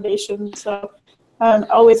recommendations, so I'm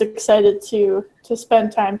always excited to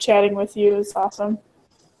spend time chatting with you. It's awesome.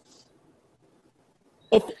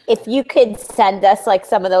 If you could send us like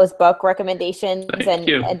some of those book recommendations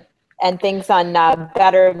and things on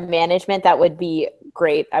better management, that would be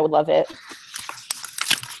great. I would love it.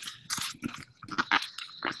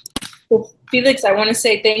 Well, Felix, I want to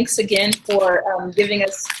say thanks again for giving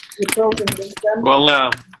us your pearls and wisdom.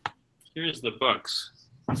 Well, here's the books.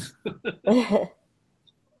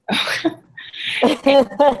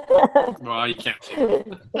 Well, you can't see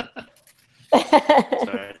it.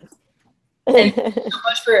 Sorry. And thank you so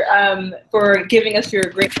much for giving us your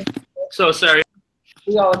great. So sorry.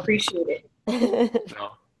 We all appreciate it.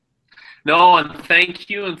 No, and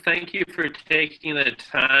thank you for taking the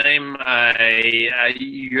time.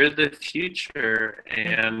 You're the future,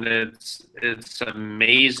 and it's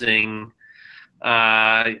amazing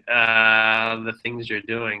the things you're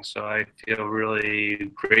doing. So I feel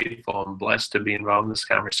really grateful and blessed to be involved in this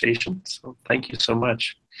conversation. So thank you so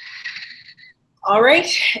much. All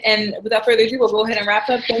right, and without further ado, we'll go ahead and wrap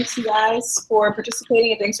up. Thanks, you guys, for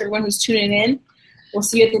participating, and thanks to everyone who's tuning in. We'll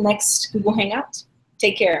see you at the next Google Hangout.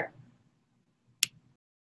 Take care.